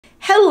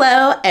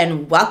Hello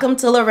and welcome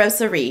to La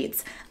Rosa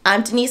Reads.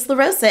 I'm Denise La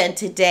Rosa and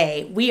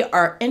today we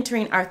are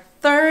entering our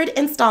third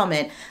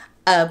installment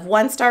of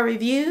one-star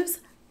reviews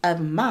of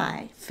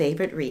my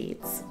favorite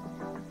reads.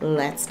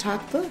 Let's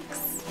talk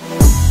books.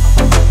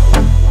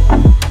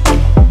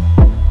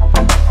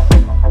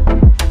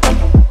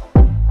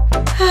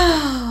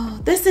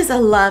 This is a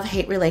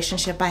love-hate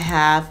relationship I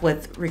have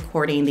with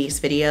recording these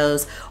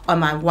videos on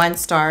my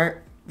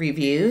one-star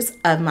reviews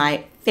of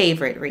my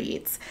favorite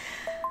reads.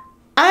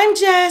 I'm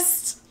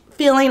just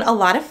feeling a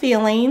lot of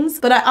feelings,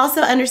 but I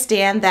also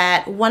understand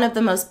that one of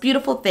the most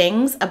beautiful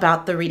things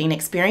about the reading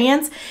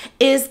experience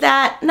is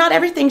that not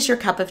everything's your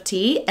cup of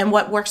tea, and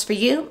what works for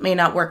you may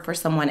not work for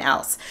someone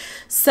else.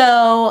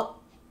 So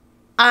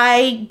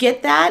I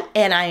get that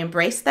and I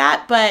embrace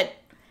that, but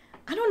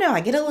I don't know,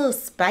 I get a little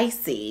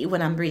spicy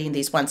when I'm reading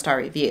these one-star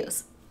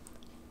reviews.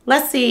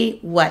 Let's see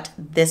what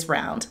this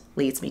round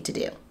leads me to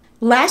do.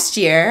 Last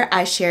year,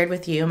 I shared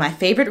with you my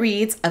favorite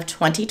reads of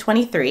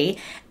 2023,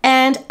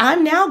 and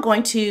I'm now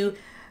going to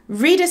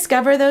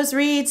rediscover those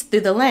reads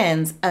through the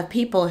lens of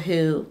people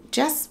who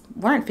just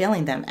weren't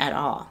feeling them at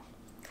all.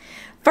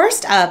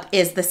 First up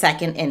is The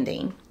Second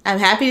Ending. I'm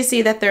happy to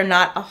see that there are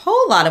not a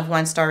whole lot of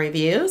one-star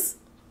reviews,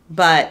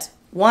 but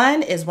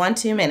one is one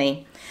too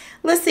many.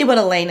 Let's see what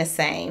Elaine is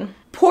saying.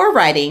 Poor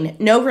writing,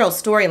 no real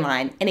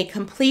storyline, and a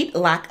complete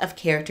lack of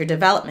character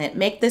development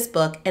make this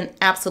book an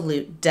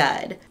absolute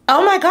dud.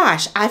 Oh my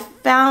gosh, I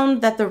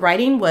found that the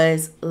writing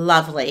was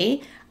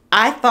lovely.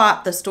 I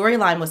thought the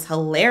storyline was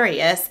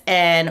hilarious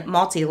and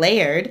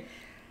multi-layered.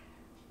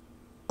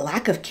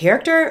 Lack of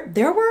character?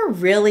 There were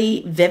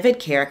really vivid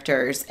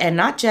characters and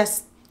not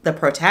just the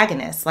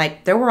protagonist.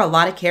 Like, there were a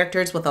lot of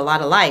characters with a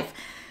lot of life.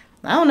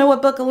 I don't know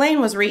what book Elaine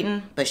was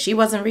reading, but she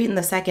wasn't reading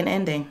The Second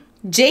Ending.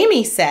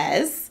 Jamie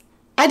says,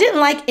 I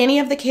didn't like any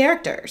of the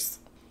characters.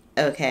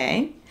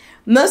 Okay.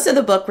 Most of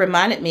the book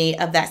reminded me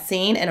of that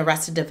scene in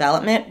Arrested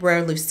Development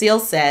where Lucille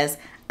says,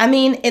 I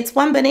mean, it's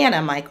one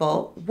banana,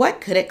 Michael.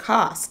 What could it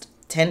cost?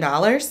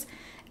 $10?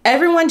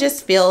 Everyone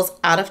just feels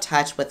out of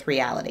touch with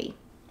reality.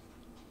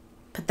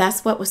 But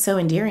that's what was so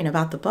endearing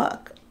about the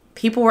book.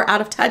 People were out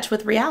of touch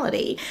with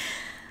reality.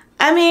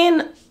 I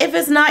mean, if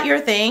it's not your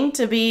thing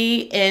to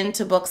be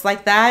into books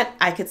like that,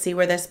 I could see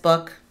where this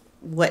book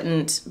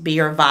wouldn't be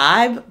your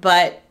vibe,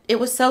 but it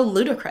was so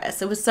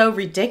ludicrous. It was so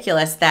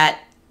ridiculous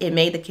that it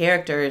made the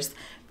characters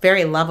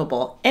very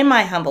lovable, in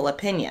my humble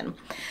opinion.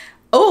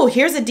 Oh,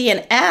 here's a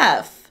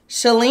DNF.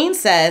 Shalene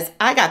says,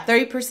 I got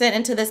 30%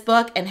 into this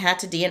book and had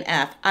to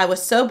DNF. I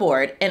was so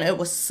bored and it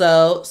was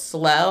so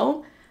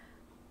slow.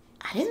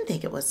 I didn't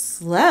think it was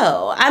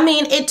slow. I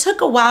mean, it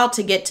took a while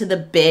to get to the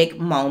big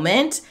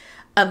moment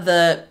of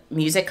the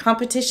music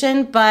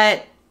competition,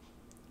 but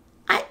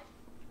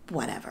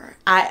whatever.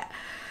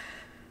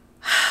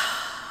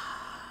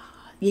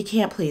 You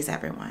can't please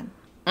everyone.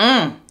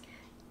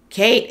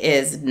 Kate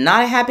is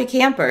not a happy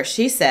camper.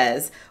 She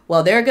says,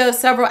 well, there goes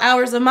several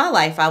hours of my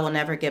life I will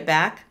never get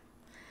back.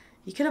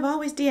 You could have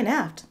always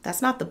DNF'd.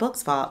 That's not the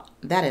book's fault.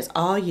 That is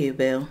all you,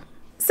 boo.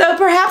 So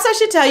perhaps I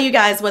should tell you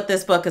guys what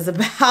this book is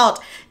about.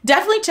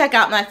 Definitely check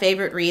out my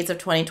favorite reads of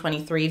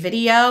 2023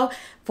 video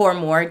for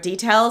more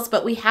details.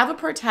 But we have a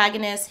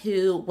protagonist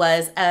who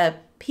was a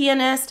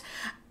pianist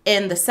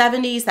in the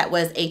 70s that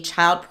was a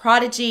child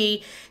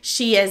prodigy.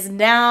 She is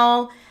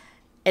now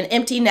an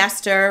empty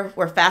nester.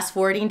 We're fast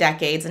forwarding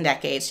decades and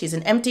decades. She's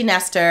an empty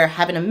nester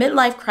having a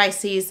midlife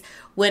crisis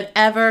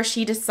whenever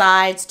she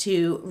decides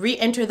to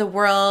re-enter the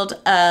world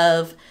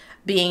of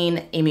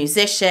being a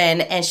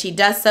musician. And she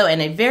does so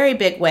in a very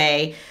big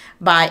way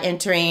by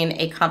entering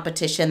a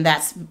competition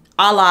that's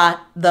a la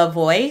The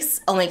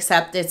Voice, only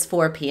except it's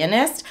for a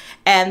pianist.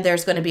 And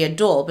there's going to be a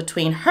duel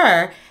between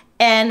her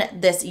and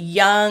this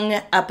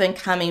young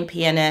up-and-coming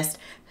pianist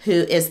who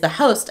is the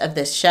host of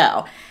this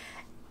show.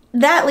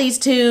 That leads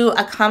to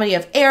a comedy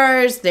of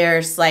errors.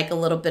 There's like a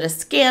little bit of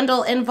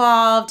scandal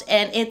involved,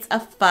 and it's a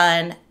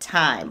fun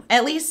time.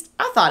 At least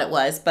I thought it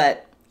was,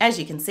 but as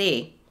you can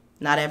see,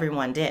 not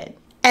everyone did.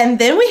 And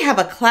then we have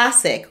a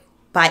classic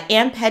by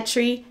Ann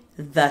Petry,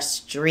 The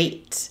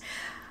Street.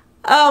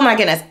 Oh my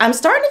goodness. I'm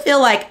starting to feel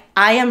like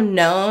I am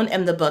known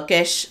in the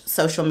bookish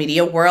social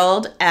media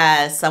world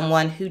as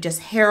someone who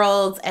just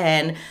heralds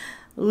and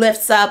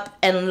lifts up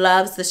and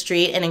loves The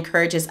Street and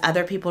encourages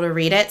other people to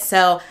read it.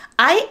 So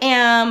I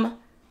am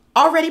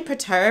already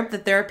perturbed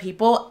that there are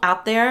people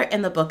out there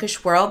in the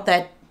bookish world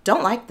that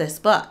don't like this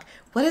book.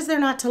 What is there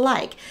not to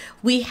like?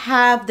 We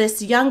have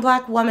this young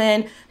Black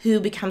woman who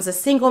becomes a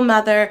single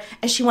mother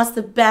and she wants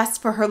the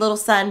best for her little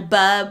son,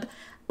 Bub.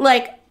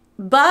 Like,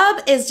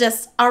 Bub is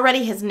just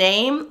already his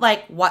name.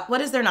 Like,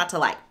 what is there not to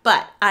like?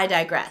 But I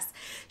digress.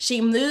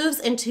 She moves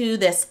into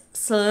this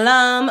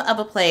slum of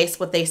a place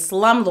with a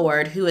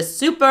slumlord who is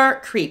super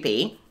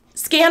creepy.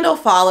 Scandal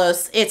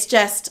follows. It's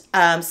just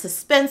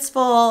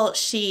suspenseful.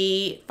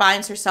 She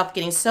finds herself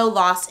getting so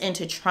lost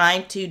into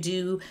trying to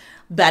do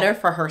better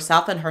for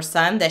herself and her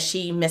son that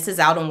she misses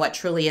out on what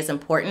truly is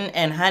important.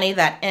 And honey,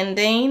 that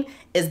ending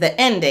is the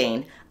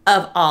ending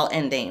of all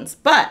endings.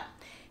 But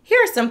here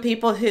are some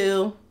people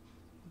who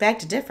beg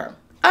to differ.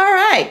 All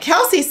right,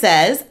 Kelsey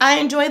says, I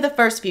enjoyed the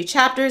first few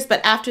chapters, but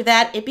after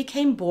that, it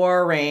became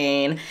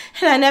boring.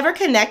 And I never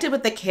connected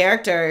with the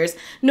characters,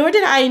 nor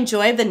did I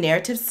enjoy the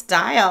narrative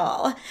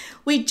style.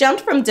 We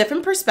jumped from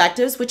different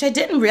perspectives, which I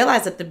didn't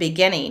realize at the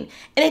beginning,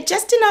 and it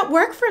just did not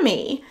work for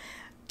me.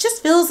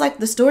 Just feels like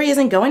the story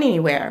isn't going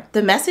anywhere.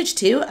 The message,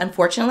 too,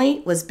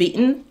 unfortunately, was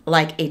beaten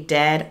like a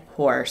dead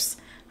horse.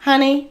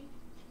 Honey,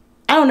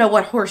 I don't know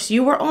what horse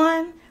you were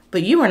on,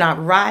 but you were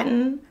not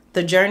riding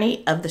the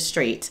journey of the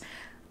street.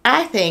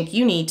 I think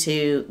you need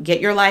to get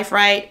your life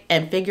right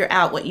and figure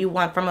out what you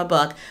want from a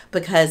book,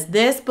 because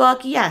this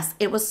book, yes,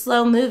 it was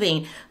slow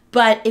moving,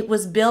 but it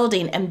was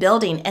building and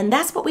building, and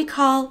that's what we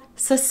call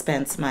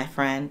suspense, my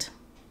friend.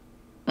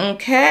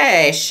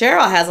 Okay,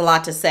 Cheryl has a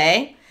lot to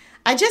say.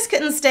 I just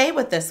couldn't stay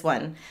with this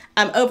one.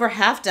 I'm over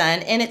half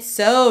done, and it's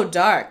so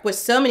dark with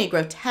so many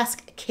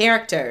grotesque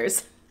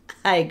characters.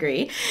 I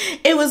agree.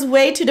 It was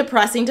way too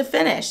depressing to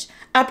finish.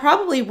 I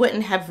probably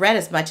wouldn't have read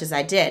as much as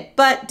I did,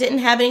 but didn't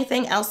have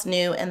anything else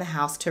new in the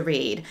house to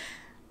read.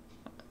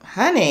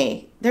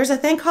 Honey, there's a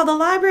thing called the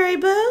library,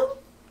 boo,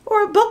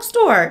 or a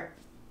bookstore.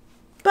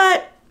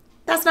 But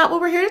that's not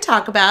what we're here to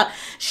talk about.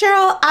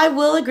 Cheryl, I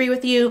will agree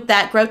with you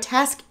that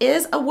grotesque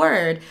is a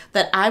word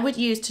that I would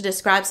use to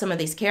describe some of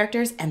these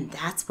characters, and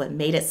that's what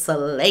made it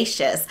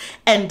salacious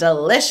and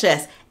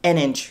delicious and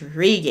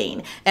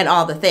intriguing and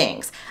all the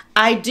things.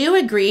 I do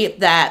agree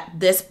that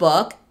this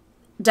book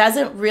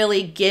doesn't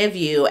really give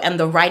you, and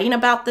the writing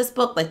about this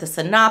book, like the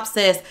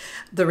synopsis,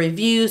 the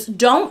reviews,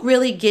 don't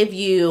really give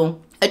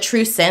you a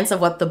true sense of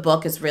what the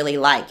book is really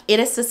like. It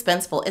is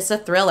suspenseful. It's a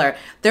thriller.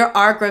 There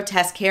are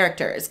grotesque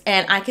characters,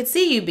 and I could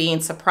see you being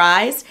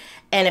surprised,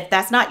 and if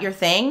that's not your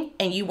thing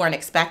and you weren't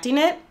expecting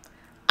it,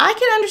 I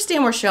can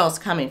understand where Cheryl's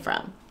coming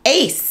from.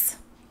 Ace.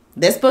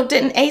 This book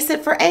didn't ace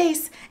it for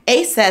Ace.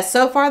 Ace says,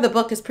 so far the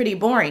book is pretty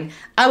boring.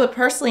 I would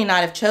personally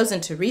not have chosen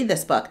to read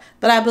this book,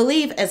 but I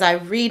believe as I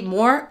read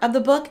more of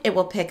the book, it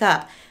will pick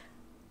up.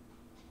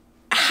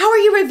 How are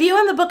you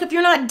reviewing the book if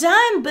you're not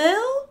done,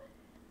 Bill?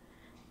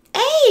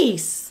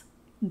 Ace,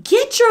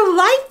 get your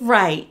life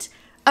right.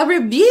 A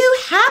review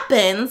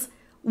happens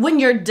when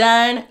you're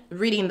done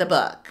reading the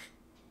book.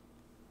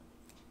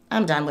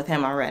 I'm done with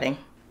him already.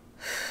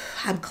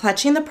 I'm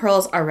clutching the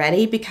pearls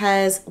already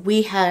because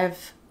we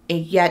have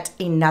yet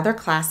another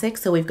classic.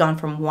 So we've gone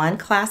from one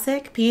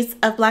classic piece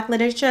of Black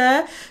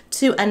literature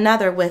to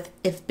another with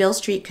If Beale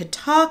Street Could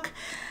Talk.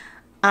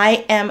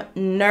 I am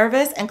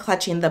nervous and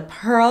clutching the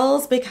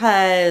pearls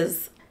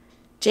because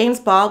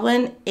James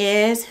Baldwin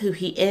is who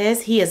he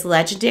is. He is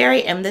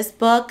legendary, and this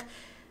book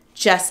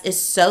just is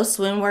so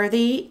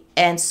swoon-worthy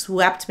and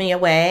swept me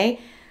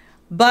away.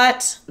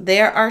 But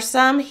there are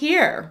some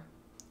here,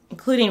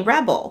 including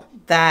Rebel,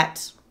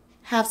 that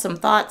have some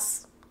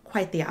thoughts,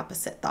 quite the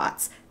opposite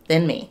thoughts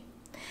than me.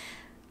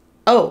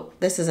 Oh,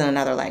 this is in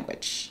another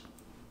language.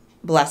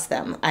 Bless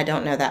them. I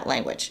don't know that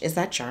language. Is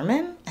that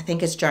German? I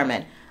think it's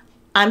German.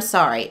 I'm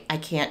sorry. I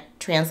can't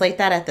translate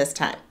that at this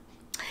time.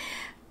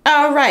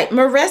 All right,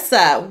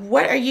 Marissa,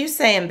 what are you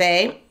saying,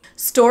 babe?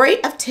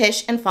 Story of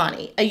Tish and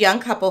Fonny, a young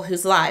couple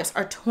whose lives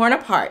are torn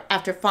apart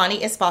after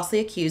Fonny is falsely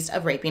accused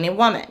of raping a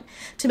woman.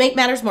 To make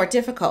matters more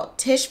difficult,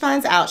 Tish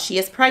finds out she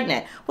is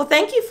pregnant. Well,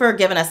 thank you for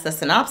giving us the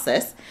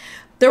synopsis.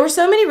 There were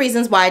so many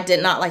reasons why I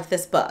did not like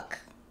this book.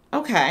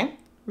 Okay,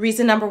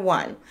 reason number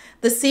one,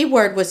 the C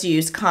word was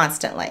used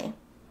constantly.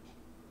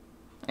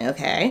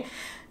 Okay.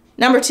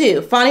 Number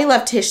two, Fonny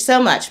loved Tish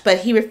so much, but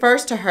he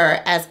refers to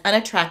her as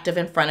unattractive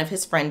in front of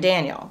his friend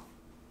Daniel.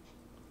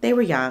 They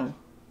were young.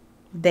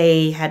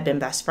 They had been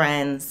best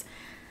friends.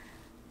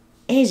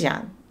 He's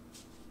young.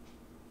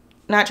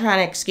 Not trying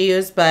to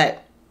excuse,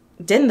 but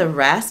didn't the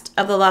rest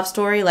of the love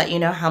story let you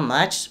know how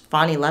much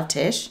Fonny loved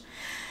Tish?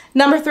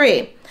 Number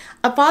three,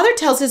 a father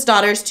tells his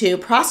daughters to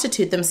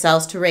prostitute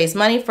themselves to raise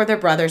money for their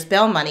brother's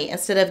bail money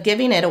instead of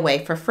giving it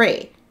away for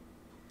free.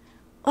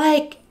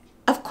 Like,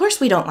 of course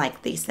we don't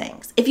like these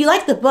things. If you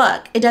like the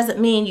book, it doesn't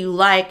mean you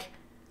like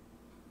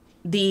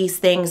these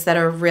things that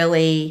are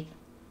really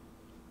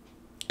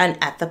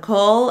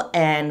unethical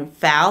and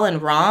foul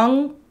and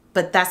wrong,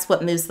 but that's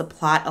what moves the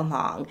plot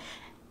along.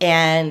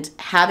 And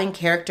having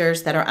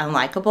characters that are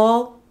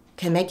unlikable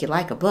can make you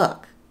like a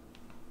book.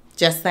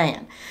 Just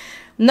saying.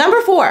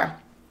 Number four,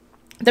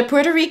 the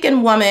Puerto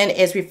Rican woman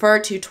is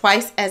referred to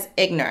twice as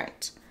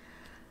ignorant,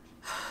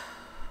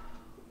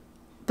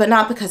 but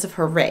not because of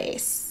her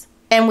race.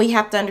 And we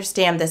have to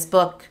understand this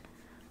book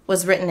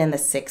was written in the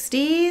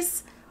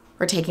 60s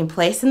or taking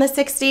place in the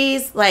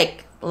 60s.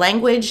 Like,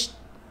 language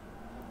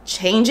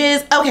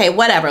changes. Okay,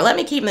 whatever. Let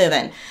me keep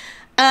moving.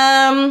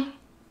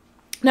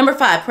 Number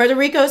five, Puerto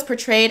Rico is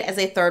portrayed as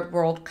a third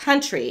world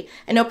country.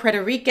 I know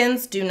Puerto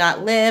Ricans do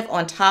not live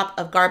on top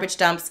of garbage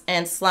dumps,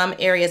 and slum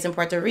areas in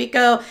Puerto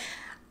Rico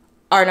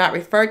are not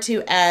referred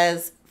to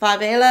as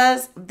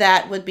favelas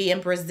that would be in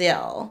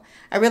Brazil.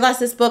 I realized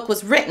this book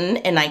was written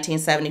in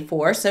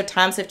 1974, so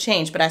times have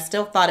changed, but I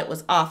still thought it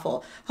was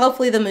awful.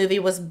 Hopefully the movie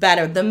was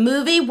better. The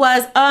movie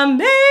was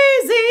amazing!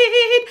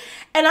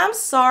 And I'm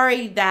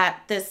sorry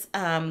that this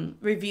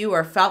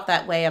reviewer felt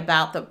that way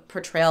about the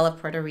portrayal of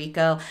Puerto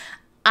Rico.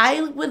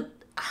 I would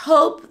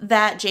hope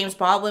that James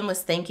Baldwin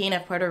was thinking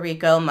of Puerto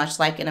Rico much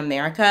like in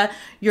America.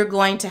 You're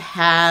going to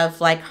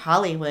have like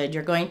Hollywood.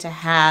 You're going to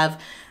have,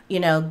 you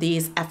know,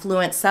 these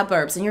affluent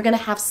suburbs, and you're going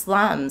to have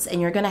slums,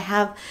 and you're going to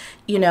have,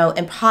 you know,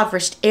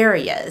 impoverished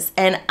areas.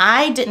 And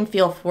I didn't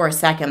feel for a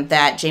second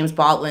that James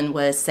Baldwin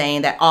was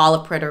saying that all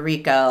of Puerto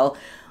Rico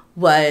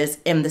was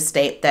in the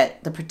state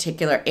that the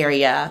particular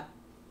area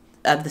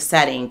of the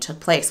setting took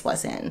place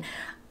was in.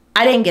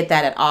 I didn't get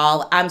that at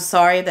all. I'm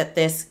sorry that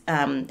this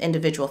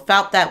individual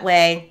felt that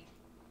way.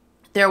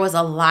 There was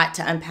a lot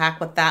to unpack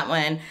with that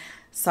one.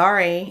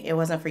 Sorry, it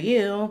wasn't for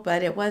you,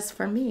 but it was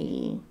for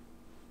me.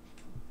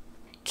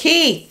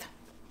 Keith,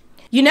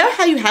 you know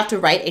how you have to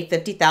write a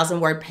 50,000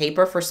 word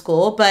paper for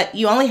school, but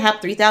you only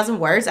have 3,000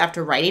 words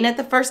after writing it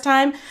the first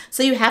time,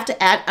 so you have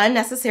to add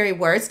unnecessary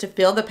words to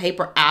fill the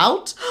paper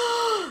out?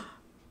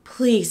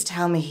 Please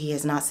tell me he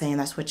is not saying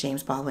that's what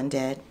James Baldwin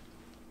did.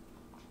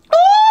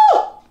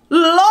 Oh,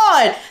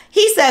 Lord!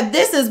 He said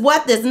this is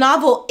what this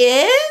novel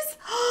is?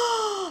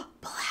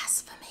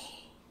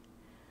 Blasphemy.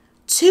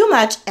 Too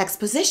much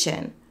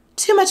exposition,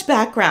 too much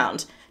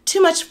background,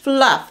 too much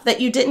fluff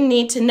that you didn't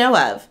need to know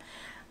of.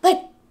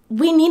 Like,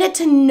 we needed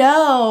to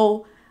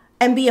know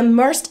and be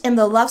immersed in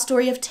the love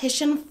story of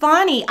Tish and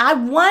Fonnie. I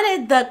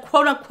wanted the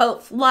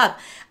quote-unquote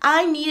fluff.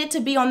 I needed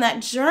to be on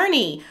that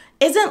journey.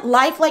 Isn't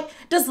life like,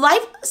 does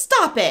life,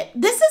 stop it.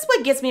 This is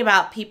what gets me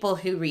about people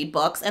who read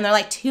books and they're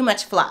like, too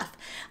much fluff.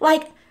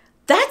 Like,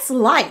 that's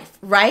life,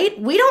 right?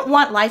 We don't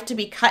want life to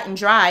be cut and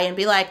dry and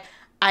be like,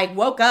 I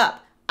woke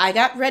up, I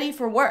got ready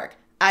for work,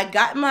 I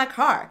got in my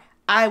car,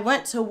 I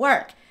went to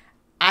work,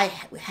 I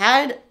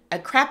had a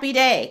crappy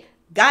day,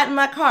 got in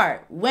my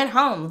car, went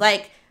home.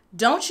 Like,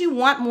 don't you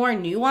want more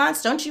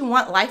nuance? Don't you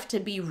want life to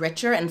be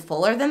richer and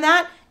fuller than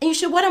that? And you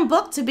should want a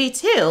book to be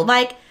too.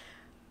 Like,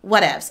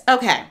 whatevs.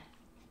 Okay.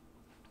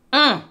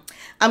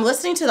 I'm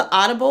listening to the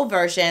Audible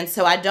version,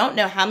 so I don't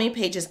know how many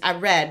pages I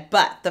read,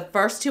 but the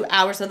first 2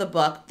 hours of the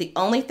book, the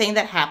only thing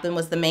that happened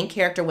was the main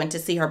character went to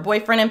see her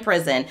boyfriend in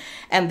prison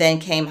and then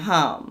came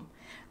home.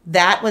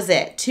 That was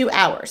it. 2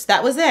 hours.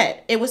 That was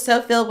it. It was so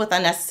filled with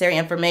unnecessary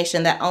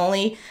information that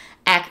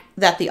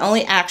the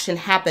only action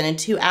happened in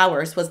 2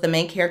 hours was the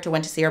main character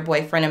went to see her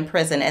boyfriend in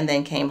prison and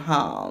then came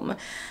home.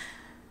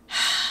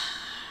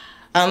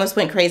 I almost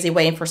went crazy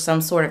waiting for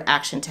some sort of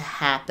action to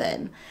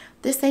happen.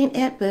 This ain't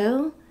it,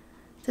 boo.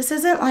 This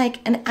isn't like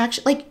an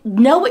action. Like,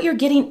 know what you're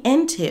getting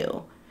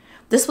into.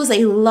 This was a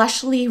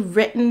lushly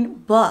written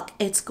book.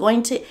 It's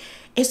going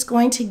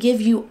to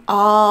give you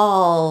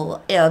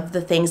all of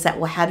the things that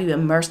will have you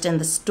immersed in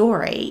the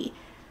story.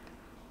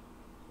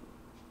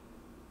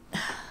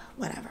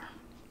 Whatever.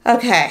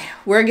 Okay,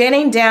 we're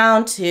getting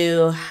down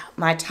to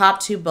my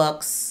top 2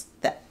 books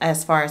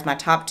as far as my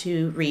top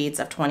 2 reads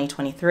of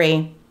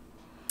 2023.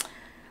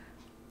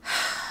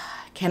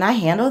 Can I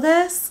handle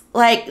this?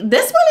 Like,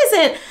 this one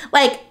isn't,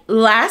 like,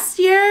 last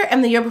year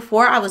and the year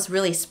before I was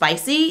really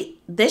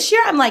spicy. This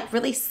year I'm, like,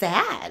 really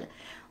sad.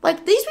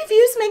 Like, these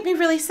reviews make me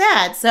really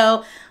sad.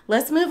 So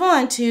let's move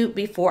on to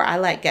Before I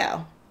Let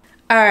Go.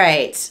 All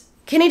right,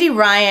 Kennedy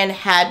Ryan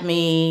had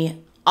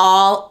me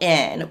all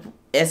in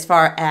as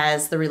far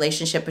as the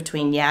relationship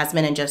between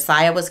Yasmin and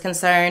Josiah was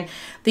concerned.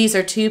 These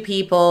are 2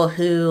 people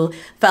who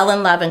fell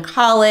in love in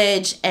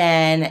college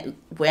and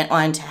went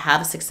on to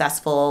have a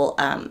successful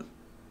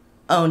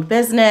owned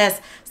business,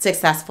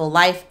 successful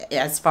life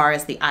as far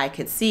as the eye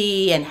could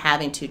see, and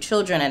having 2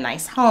 children, a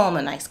nice home,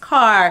 a nice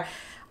car,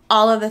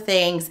 all of the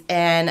things,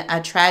 and a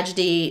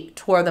tragedy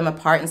tore them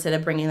apart instead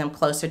of bringing them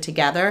closer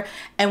together.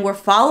 And we're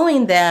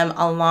following them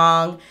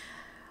along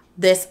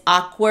this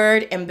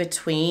awkward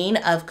in-between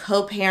of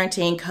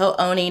co-parenting,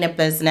 co-owning a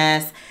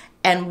business,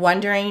 and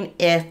wondering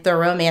if the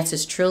romance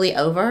is truly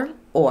over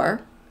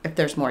or if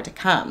there's more to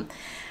come.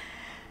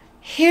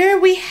 Here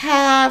we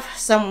have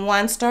some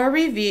 1-star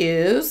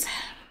reviews.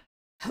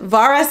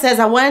 Vara says,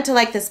 I wanted to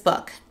like this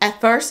book. At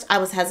first, I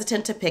was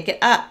hesitant to pick it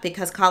up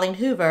because Colleen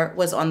Hoover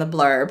was on the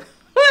blurb.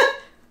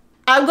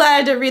 I'm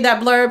glad I didn't read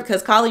that blurb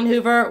because Colleen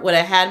Hoover would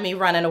have had me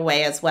running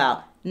away as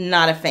well.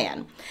 Not a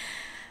fan.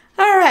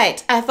 All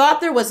right, I thought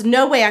there was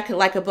no way I could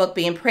like a book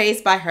being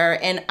praised by her,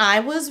 and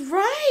I was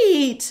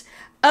right.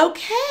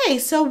 Okay,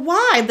 so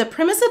why? The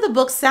premise of the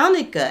book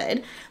sounded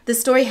good. The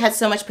story had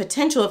so much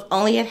potential if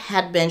only it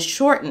had been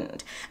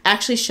shortened.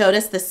 Actually showed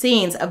us the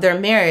scenes of their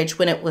marriage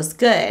when it was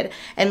good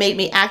and made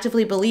me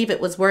actively believe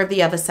it was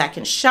worthy of a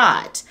second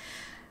shot.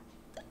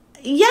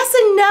 Yes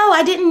and no,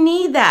 I didn't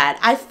need that.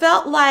 I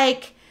felt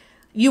like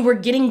you were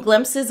getting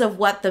glimpses of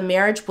what the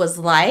marriage was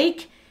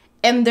like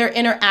and their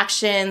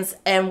interactions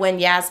and when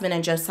Yasmin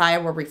and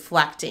Josiah were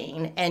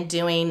reflecting and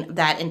doing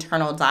that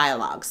internal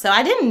dialogue. So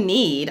I didn't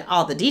need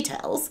all the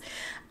details.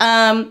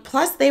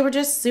 Plus, they were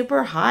just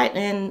super hot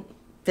and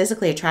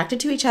physically attracted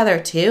to each other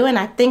too. And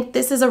I think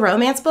this is a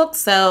romance book,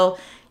 so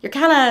you're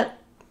kind of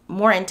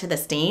more into the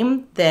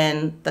steam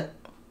than the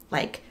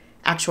like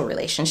actual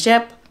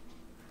relationship.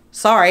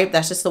 Sorry,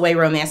 that's just the way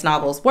romance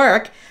novels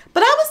work.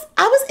 But I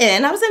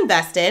was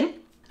invested.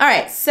 All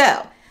right,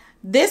 so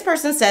this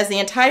person says the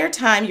entire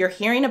time you're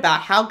hearing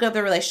about how good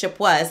the relationship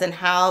was and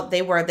how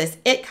they were this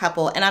it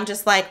couple. And I'm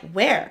just like,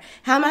 where?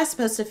 How am I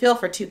supposed to feel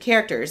for two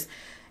characters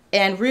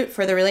and root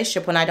for the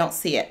relationship when I don't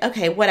see it?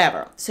 Okay,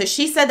 whatever. So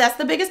she said that's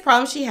the biggest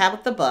problem she had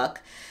with the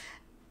book.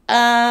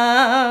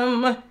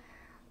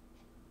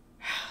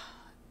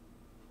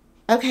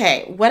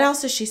 Okay, what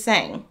else is she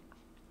saying?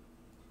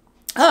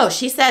 Oh,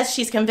 she says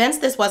she's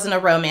convinced this wasn't a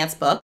romance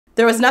book.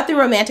 There was nothing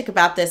romantic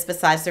about this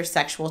besides their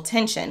sexual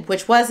tension,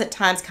 which was at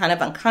times kind of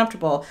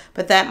uncomfortable,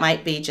 but that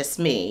might be just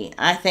me.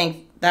 I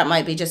think that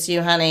might be just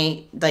you,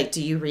 honey. Like,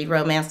 do you read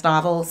romance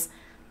novels?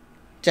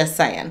 Just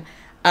saying.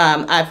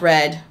 I've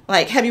read,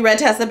 like, have you read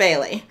Tessa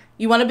Bailey?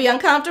 You want to be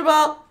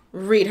uncomfortable?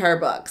 Read her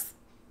books.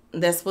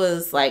 This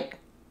was, like,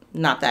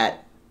 not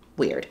that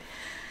weird.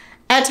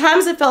 At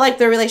times, it felt like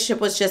their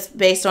relationship was just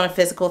based on a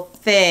physical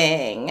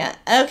thing.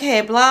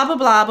 Okay, blah, blah,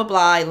 blah, blah,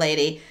 blah,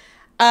 lady.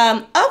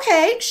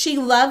 Okay, she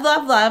loved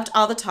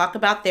all the talk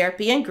about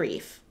therapy and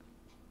grief.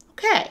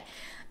 Okay,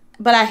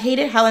 but I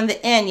hated how in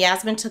the end,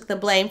 Yasmin took the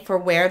blame for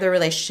where the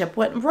relationship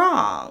went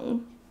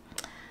wrong.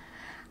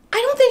 I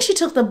don't think she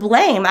took the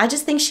blame. I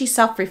just think she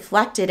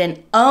self-reflected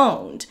and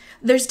owned.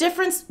 There's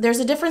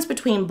a difference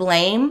between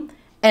blame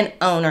and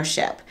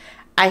ownership.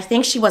 I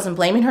think she wasn't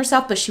blaming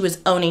herself, but she was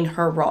owning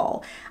her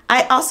role.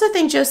 I also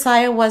think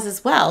Josiah was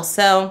as well.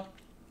 So,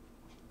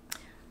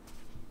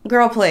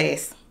 girl,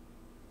 please.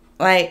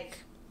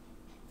 Like,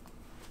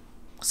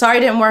 sorry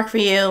it didn't work for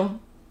you,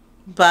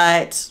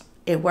 but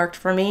it worked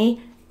for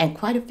me and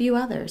quite a few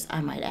others,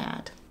 I might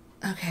add.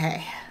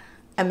 Okay,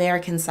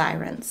 American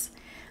Sirens.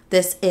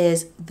 This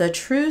is the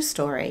true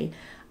story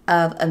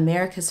of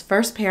America's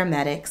first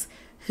paramedics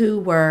who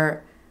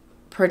were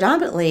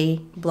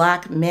predominantly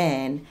Black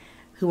men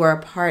who were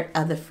a part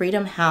of the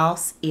Freedom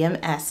House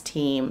EMS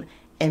team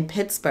in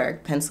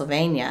Pittsburgh,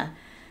 Pennsylvania.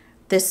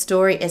 This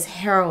story is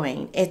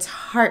harrowing. It's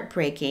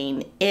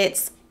heartbreaking.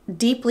 It's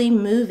deeply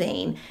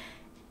moving.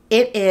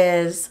 It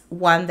is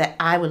one that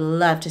I would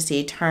love to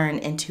see turn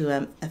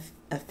into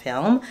a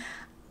film.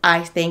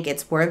 I think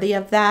it's worthy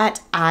of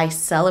that. I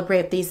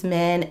celebrate these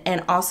men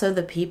and also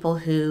the people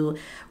who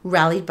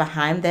rallied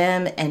behind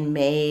them and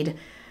made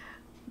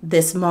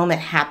this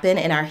moment happen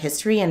in our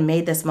history and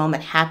made this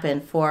moment happen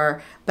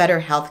for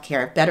better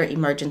healthcare, better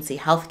emergency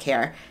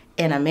healthcare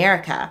in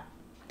America.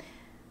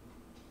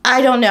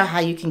 I don't know how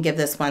you can give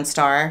this 1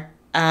 star.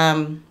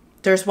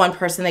 There's one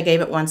person that gave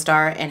it 1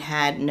 star and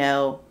had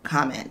no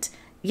comment.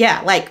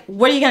 Yeah, like,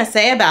 what are you going to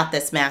say about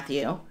this,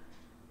 Matthew?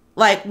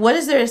 Like, what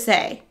is there to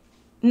say?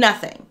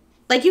 Nothing.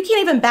 Like, you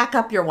can't even back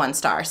up your 1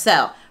 star.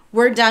 So,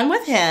 we're done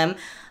with him.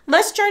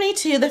 Let's journey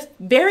to the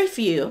very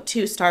few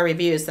 2-star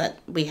reviews that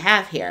we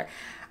have here.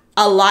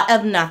 A lot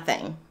of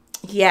nothing.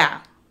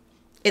 Yeah.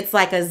 It's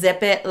like a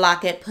zip it,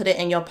 lock it, put it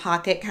in your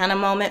pocket kind of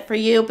moment for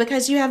you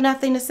because you have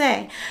nothing to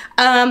say.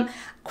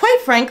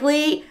 Quite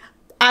frankly,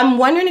 I'm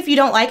wondering if you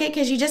don't like it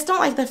because you just don't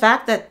like the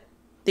fact that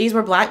these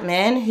were Black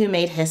men who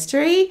made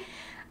history.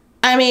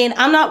 I mean,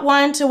 I'm not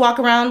one to walk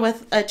around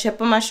with a chip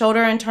on my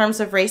shoulder in terms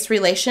of race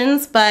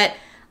relations, but,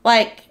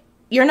 like,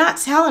 you're not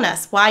telling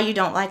us why you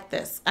don't like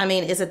this. I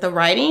mean, is it the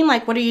writing?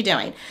 Like, what are you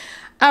doing?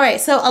 All right,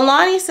 so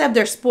Alani said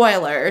they're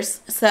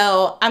spoilers,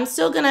 so I'm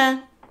still going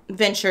to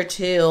venture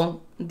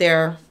to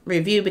their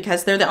review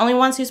because they're the only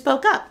ones who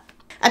spoke up.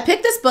 I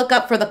picked this book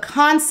up for the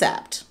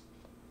concept,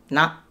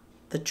 not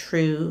the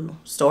true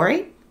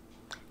story.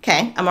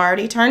 Okay, I'm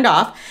already turned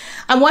off.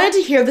 I wanted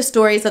to hear the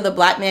stories of the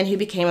Black men who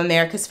became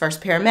America's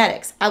first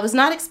paramedics. I was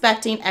not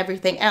expecting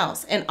everything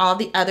else and all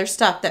the other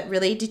stuff that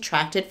really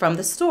detracted from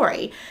the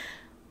story.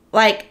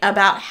 Like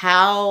about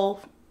how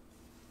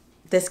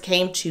this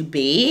came to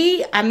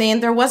be. I mean,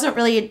 there wasn't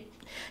really,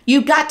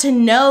 you got to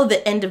know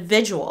the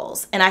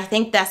individuals. And I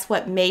think that's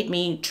what made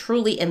me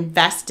truly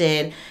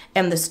invested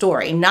in the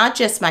story. Not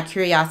just my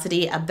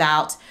curiosity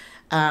about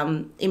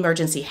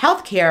emergency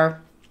healthcare,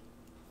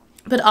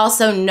 but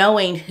also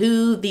knowing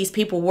who these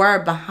people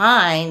were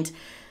behind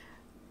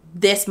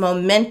this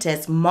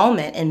momentous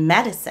moment in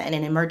medicine,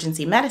 in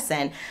emergency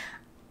medicine.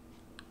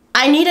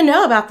 I need to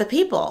know about the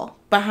people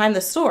behind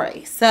the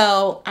story.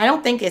 So I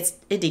don't think it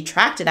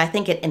detracted. I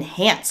think it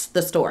enhanced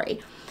the story.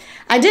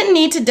 I didn't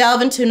need to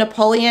delve into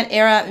Napoleon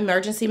era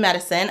emergency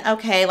medicine.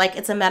 Okay, like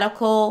it's a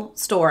medical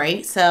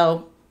story,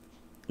 so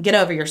get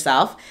over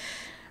yourself.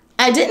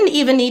 I didn't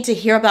even need to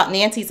hear about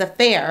Nancy's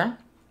affair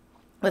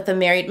with a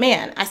married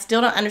man. I still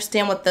don't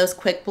understand what those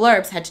quick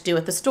blurbs had to do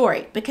with the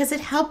story because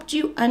it helped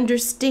you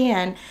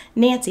understand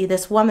Nancy,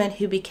 this woman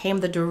who became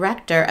the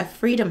director of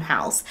Freedom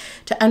House,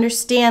 to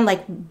understand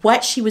like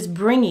what she was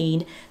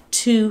bringing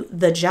to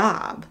the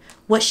job,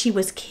 what she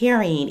was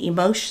carrying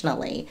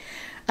emotionally.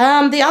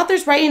 The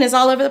author's writing is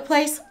all over the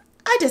place.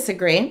 I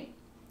disagree.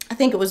 I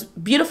think it was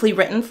beautifully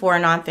written for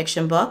a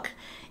nonfiction book.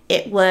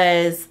 It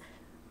was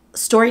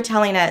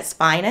storytelling at its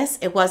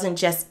finest. It wasn't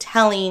just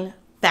telling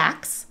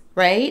facts,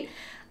 right?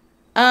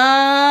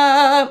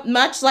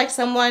 Much like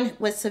someone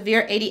with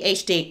severe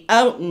ADHD.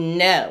 Oh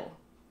no,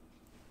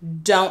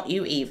 don't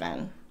you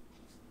even.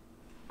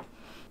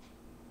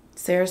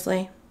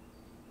 Seriously?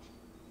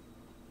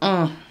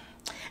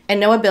 And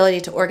no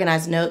ability to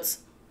organize notes.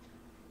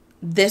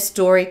 This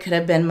story could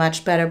have been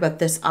much better, but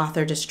this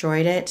author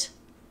destroyed it.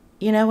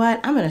 You know what?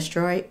 I'm going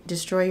to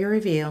destroy your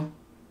review.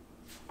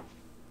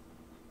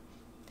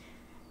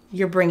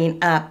 You're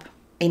bringing up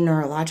a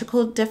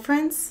neurological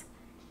difference,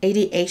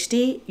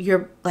 ADHD.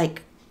 You're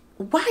like,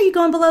 why are you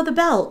going below the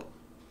belt?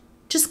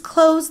 Just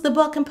close the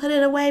book and put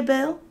it away,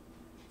 boo.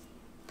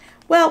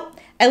 Well,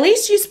 at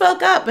least you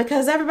spoke up,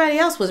 because everybody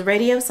else was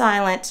radio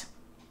silent.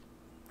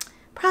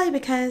 Probably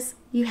because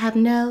you have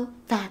no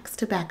facts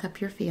to back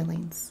up your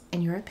feelings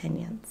and your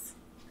opinions.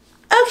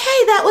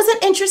 Okay, that was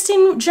an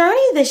interesting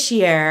journey this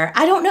year.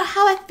 I don't know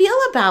how I feel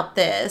about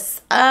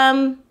this.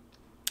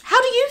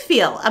 How do you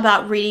feel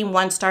about reading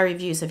 1-star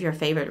reviews of your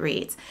favorite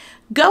reads?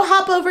 Go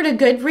hop over to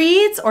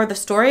Goodreads or the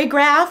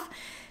Storygraph,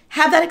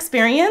 have that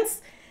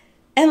experience,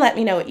 and let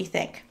me know what you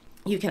think.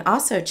 You can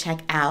also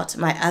check out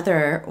my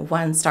other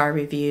 1-star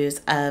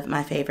reviews of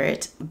my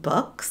favorite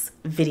books,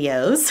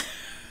 videos.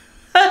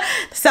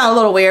 Sound a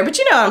little weird, but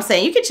you know what I'm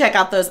saying. You can check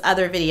out those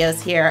other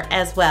videos here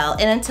as well.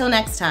 And until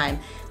next time,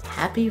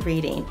 happy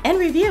reading and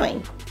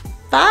reviewing.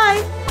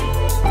 Bye.